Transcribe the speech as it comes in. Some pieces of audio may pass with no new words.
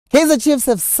Kaizer Chiefs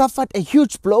have suffered a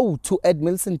huge blow to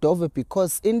Edmilson Dove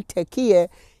because in Turkey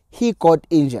he got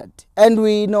injured. And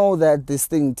we know that this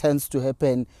thing tends to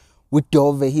happen with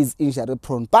Dove. He's injury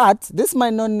prone. But this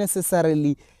might not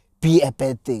necessarily be a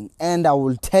bad thing. And I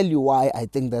will tell you why I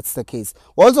think that's the case.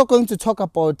 We're also going to talk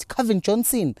about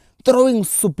Cavin throwing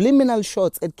subliminal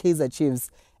shots at Kaizer Chiefs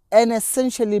and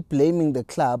essentially blaming the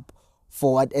club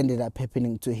for what ended up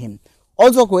happening to him.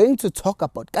 Also going to talk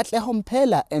about Katlego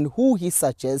Mphela and who he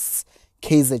suggests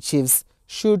Kaizer Chiefs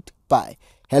should buy.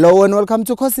 Hello and welcome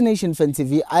to Khosi Nation Fan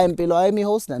TV. I am Pilo, I am your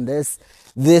host, and this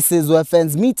is where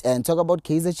fans meet and talk about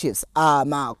Kaizer Chiefs.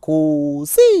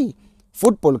 Khosi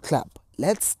Football Club.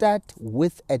 Let's start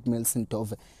with Edmilson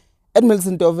Dove.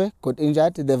 Edmilson Dove got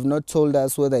injured. They've not told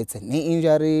us whether it's a knee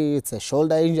injury, it's a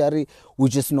shoulder injury. We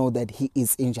just know that he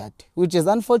is injured, which is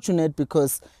unfortunate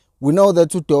because we know that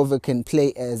Dove can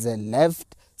play as a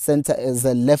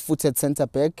left-footed centre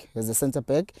back,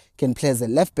 can play as a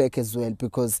left back as well,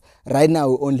 because right now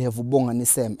we only have Ubongani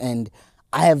Sam. And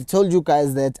I have told you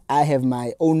guys that I have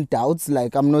my own doubts.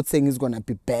 Like, I'm not saying he's going to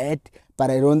be bad,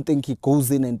 but I don't think he goes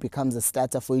in and becomes a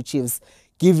starter for the Chiefs,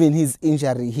 given his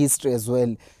injury history as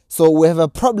well. So we have a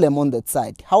problem on that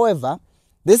side. However,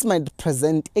 this might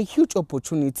present a huge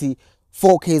opportunity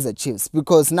for Kaizer Chiefs,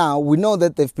 because now we know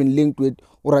that they've been linked with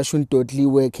Urashun Dodley,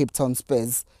 where Cape Town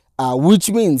Spurs, which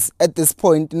means at this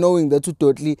point, knowing that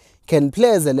Dodley can play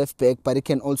as a left back, but he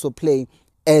can also play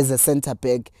as a centre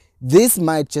back, this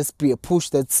might just be a push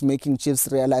that's making Chiefs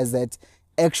realize that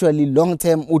actually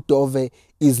long-term Dove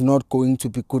is not going to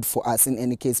be good for us in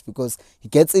any case, because he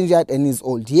gets injured and he's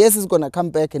old. Yes, he's going to come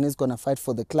back and he's going to fight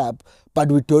for the club,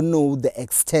 but we don't know the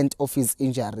extent of his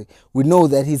injury. We know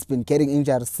that he's been getting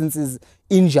injured since his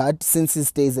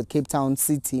days at Cape Town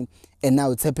City, and now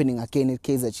it's happening again at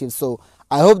Kaizer Chiefs. So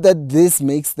I hope that this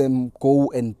makes them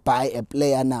go and buy a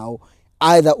player now,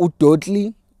 either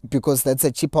Dodley, because that's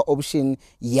a cheaper option,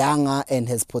 younger and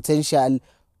has potential,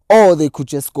 or they could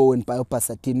just go and buy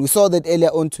Pasatine. We saw that earlier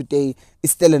on today,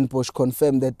 Stellenbosch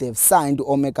confirmed that they've signed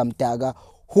Omega Mdaga,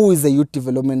 who is a youth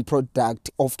development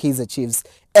product of Kaizer Chiefs,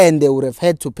 and they would have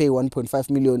had to pay 1.5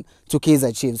 million to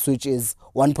Kaizer Chiefs, which is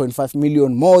 1.5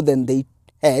 million more than they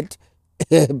had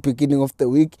beginning of the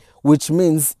week, which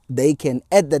means they can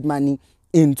add that money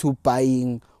into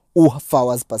buying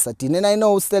Fawas Pasatine. And I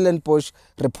know Stellenbosch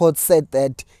reports said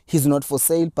that he's not for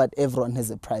sale, but everyone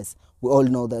has a price. We all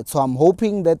know that. So I'm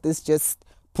hoping that this just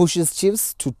pushes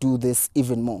Chiefs to do this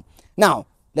even more. Now,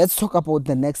 let's talk about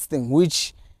the next thing,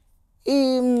 which,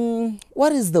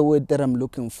 what is the word that I'm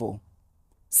looking for?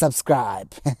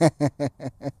 Subscribe.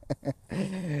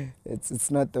 It's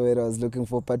not the word I was looking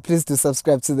for, but please do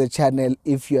subscribe to the channel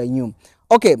if you are new.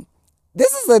 Okay,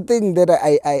 this is the thing that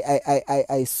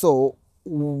I saw.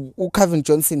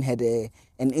 Cavin had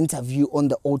an interview on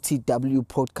the OTW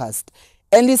podcast,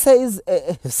 and he says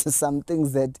some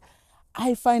things that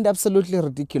I find absolutely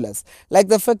ridiculous, like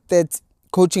the fact that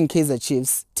coaching Kaizer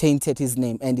Chiefs tainted his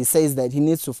name, and he says that he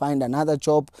needs to find another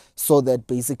job so that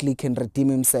basically can redeem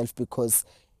himself because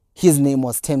his name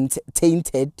was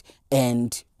tainted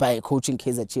and by coaching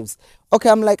Kaizer Chiefs. Okay,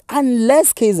 I'm like,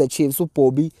 unless Kaizer Chiefs, who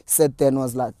Bobby said then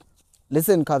was like,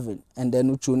 listen, Cavin, and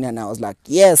then Uchuni, and I was like,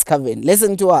 yes, Cavin,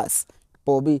 listen to us,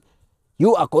 Bobby,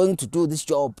 you are going to do this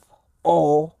job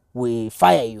or we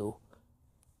fire you.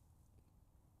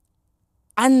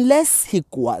 Unless he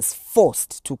was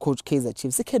forced to coach Kaizer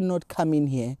Chiefs, he cannot come in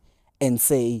here and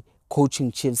say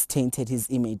coaching Chiefs tainted his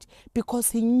image,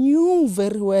 because he knew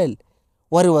very well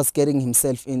what he was getting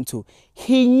himself into.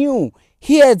 He knew.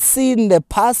 He had seen the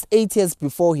past 8 years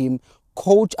before him,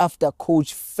 coach after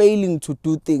coach failing to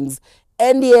do things,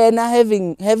 and now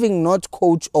having not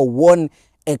coached or won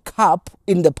a cup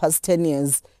in the past 10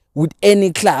 years with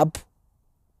any club,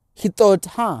 he thought,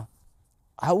 I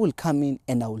will come in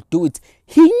and I will do it.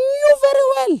 He knew very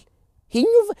well. He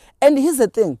knew. And here's the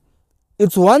thing.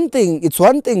 It's one thing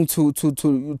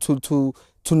to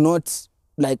not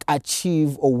like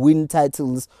achieve or win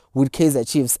titles with Kaizer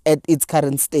Chiefs at its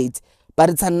current state, but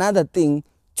it's another thing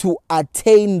to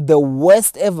attain the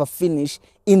worst ever finish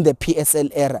in the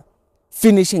PSL era,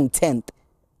 finishing 10th,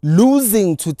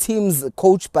 losing to teams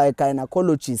coached by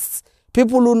gynecologists,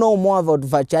 people who know more about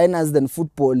vaginas than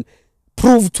football,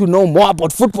 proved to know more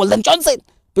about football than Johnson,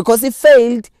 because he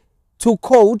failed to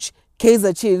coach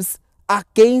Kaizer Chiefs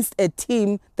against a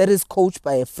team that is coached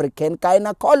by a freaking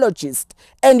gynecologist.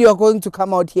 And you are going to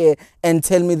come out here and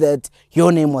tell me that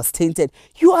your name was tainted.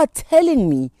 You are telling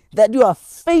me that you are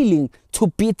failing to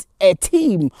beat a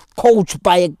team coached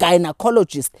by a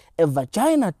gynecologist. A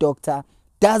vagina doctor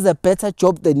does a better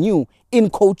job than you in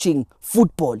coaching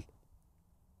football.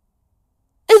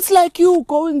 It's like you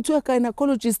going to a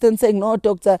gynecologist and saying, no,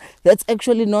 doctor, that's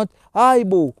actually not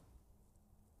aibo.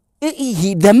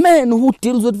 The man who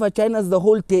deals with vaginas the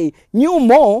whole day knew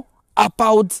more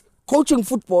about coaching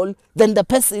football than the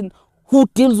person who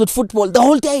deals with football the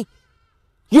whole day.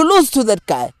 You lose to that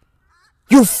guy.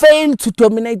 You fail to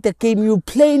dominate the game. You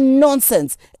play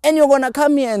nonsense. And you're going to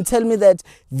come here and tell me that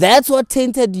that's what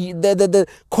tainted the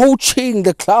coaching,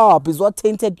 the club is what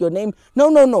tainted your name.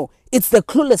 No. It's the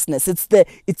cluelessness.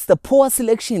 It's the poor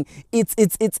selection. It's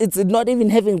not even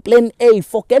having plan A.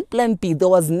 Forget plan B. There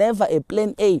was never a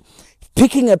plan A.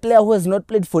 Picking a player who has not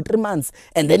played for 3 months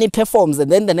and then he performs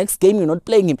and then the next game you're not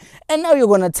playing him. And now you're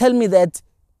going to tell me that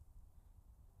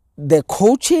the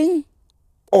coaching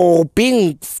or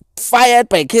being fired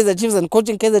by Kaizer Chiefs and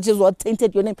coaching Kaizer Chiefs what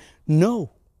tainted your name? No.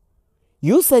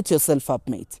 You set yourself up,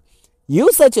 mate.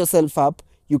 You set yourself up.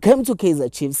 You came to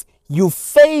Kaizer Chiefs. You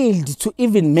failed to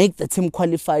even make the team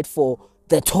qualified for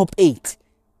the top 8.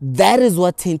 That is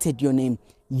what tainted your name.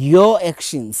 Your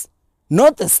actions,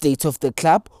 not the state of the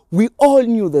club. We all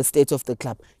knew the state of the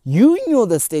club. You knew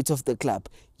the state of the club.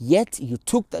 Yet you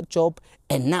took that job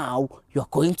and now you're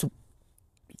going to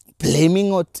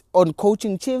blaming on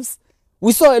coaching Chiefs.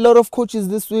 We saw a lot of coaches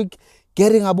this week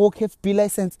getting a work FB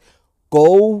license.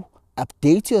 Go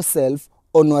update yourself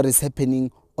on what is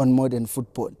happening on modern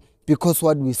football. Because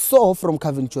what we saw from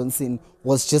Cavin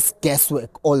was just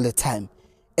guesswork all the time.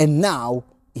 And now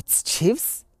it's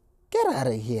Chiefs. Get out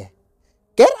of here.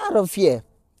 Get out of here.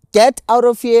 Get out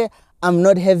of here. I'm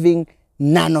not having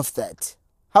none of that.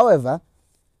 However,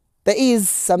 there is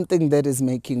something that is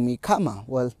making me calmer.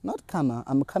 Well, not calmer.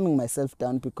 I'm calming myself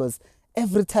down because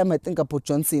every time I think about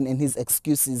Johnson and his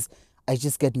excuses, I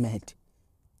just get mad.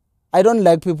 I don't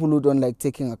like people who don't like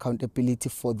taking accountability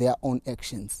for their own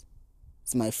actions.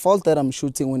 It's my fault that I'm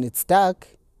shooting when it's dark.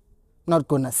 I'm not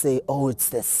going to say, oh, it's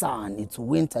the sun, it's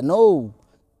winter. No.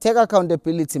 Take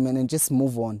accountability, man, and just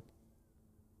move on.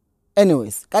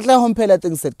 Anyways, Katla Hompela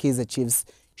thinks that Kaizer Chiefs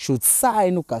should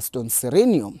sign Gaston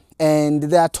Sirino. And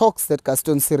there are talks that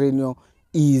Gaston Sirino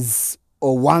is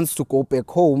or wants to go back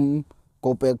home,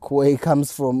 go back where he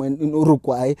comes from in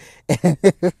Uruguay.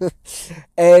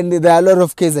 And there are a lot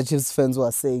of Kaizer Chiefs fans who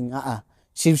are saying,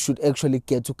 Chiefs should actually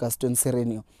get to Gaston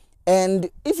Sirino. And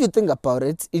if you think about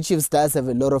it, Chiefs does have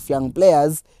a lot of young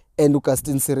players, and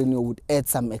Gaston Sirino would add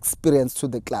some experience to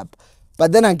the club.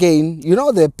 But then again, you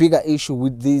know the bigger issue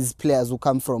with these players who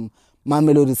come from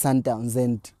Mamelodi Sundowns,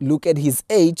 and look at his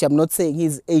age. I'm not saying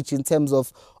his age in terms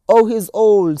of, oh, he's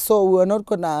old, so we're not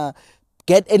going to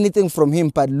get anything from him.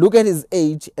 But look at his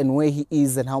age and where he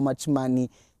is and how much money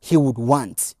he would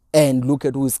want. And look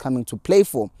at who he's coming to play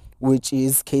for, which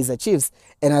is Kaizer Chiefs.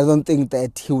 And I don't think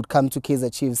that he would come to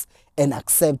Kaizer Chiefs and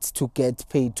accept to get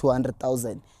paid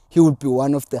 200,000. He would be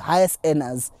one of the highest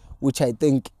earners, which I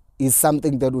think is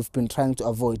something that we've been trying to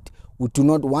avoid. We do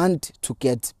not want to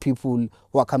get people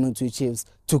who are coming to Chiefs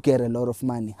to get a lot of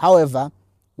money. However,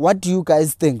 what do you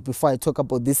guys think before I talk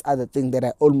about this other thing that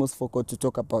I almost forgot to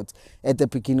talk about at the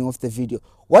beginning of the video?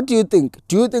 What do you think?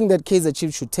 Do you think that Kaizer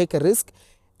Chiefs should take a risk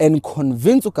and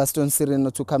convince Gaston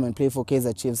Sirino to come and play for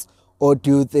Kaizer Chiefs? Or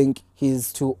do you think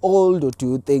he's too old? Or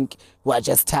do you think we're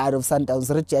just tired of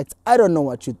Sundowns rejects? I don't know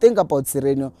what you think about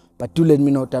Sirino, but do let me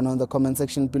know down on the comment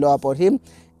section below about him.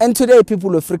 And today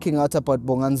people were freaking out about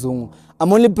Bonganzungu.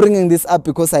 I'm only bringing this up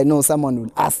because I know someone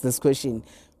will ask this question.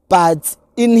 But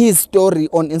in his story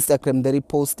on Instagram that he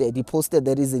posted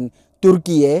that he's in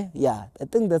Turkey. Yeah, I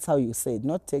think that's how you say it.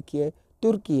 Not Turkey,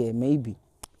 Turkey maybe.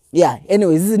 Yeah,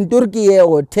 anyways, he's in Turkey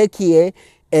or Turkey,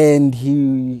 and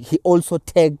he also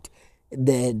tagged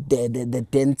the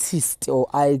dentist or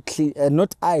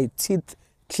teeth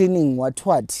cleaning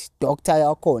doctor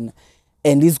yakona,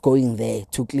 and he's going there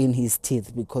to clean his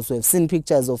teeth because we've seen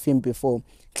pictures of him before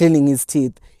cleaning his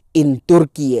teeth in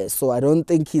Turkey. So I don't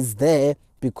think he's there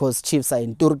because Chiefs are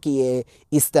in Turkey,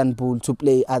 Istanbul to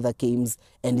play other games,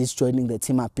 and he's joining the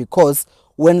team up. Because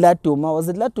when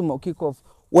Latuma kickoff,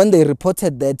 when they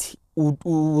reported that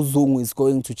Uzungu is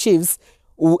going to Chiefs,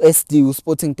 SD,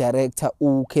 sporting director,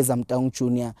 Kezam Taung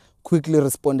Jr., quickly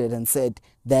responded and said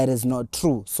that is not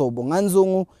true. So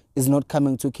Bonganzungu is not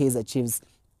coming to Kaizer Chiefs.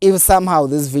 If somehow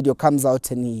this video comes out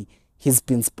and he's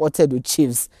been spotted with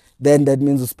Chiefs, then that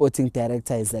means the sporting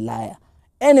director is a liar.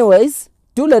 Anyways,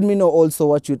 do let me know also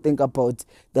what you think about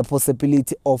the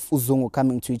possibility of Uzungu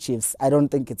coming to Chiefs. I don't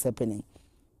think it's happening.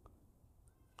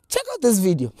 Check out this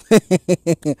video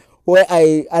where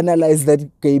I analyze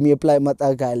that game apply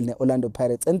Matagal Orlando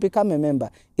Pirates and become a member.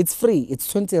 It's free.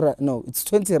 It's 20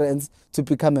 rands to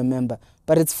become a member,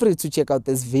 but it's free to check out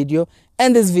this video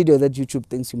and this video that YouTube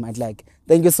thinks you might like.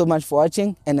 Thank you so much for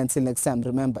watching, and until next time,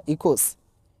 remember, Khosi.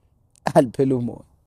 aliphela umoya.